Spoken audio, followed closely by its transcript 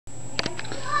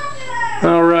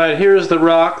Alright, here's the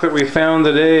rock that we found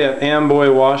today at Amboy,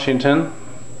 Washington.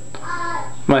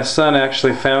 My son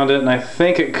actually found it, and I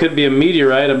think it could be a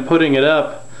meteorite. I'm putting it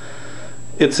up.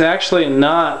 It's actually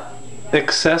not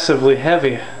excessively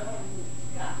heavy,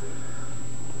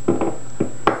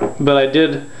 but I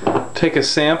did take a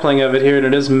sampling of it here, and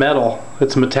it is metal.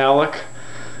 It's metallic.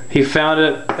 He found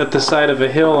it at the side of a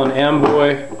hill in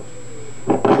Amboy,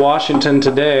 Washington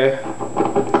today.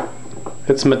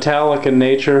 It's metallic in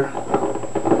nature,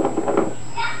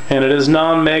 and it is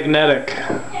non-magnetic,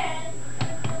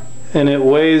 and it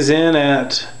weighs in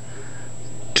at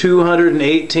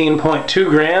 218.2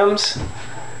 grams.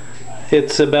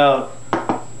 It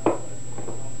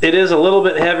is a little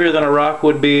bit heavier than a rock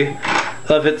would be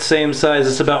of its same size.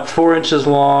 It's about 4 inches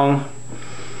long,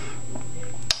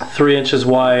 3 inches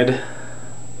wide.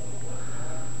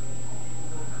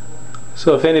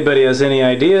 So if anybody has any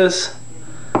ideas,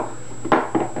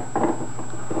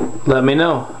 let me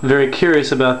know. Very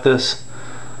curious about this.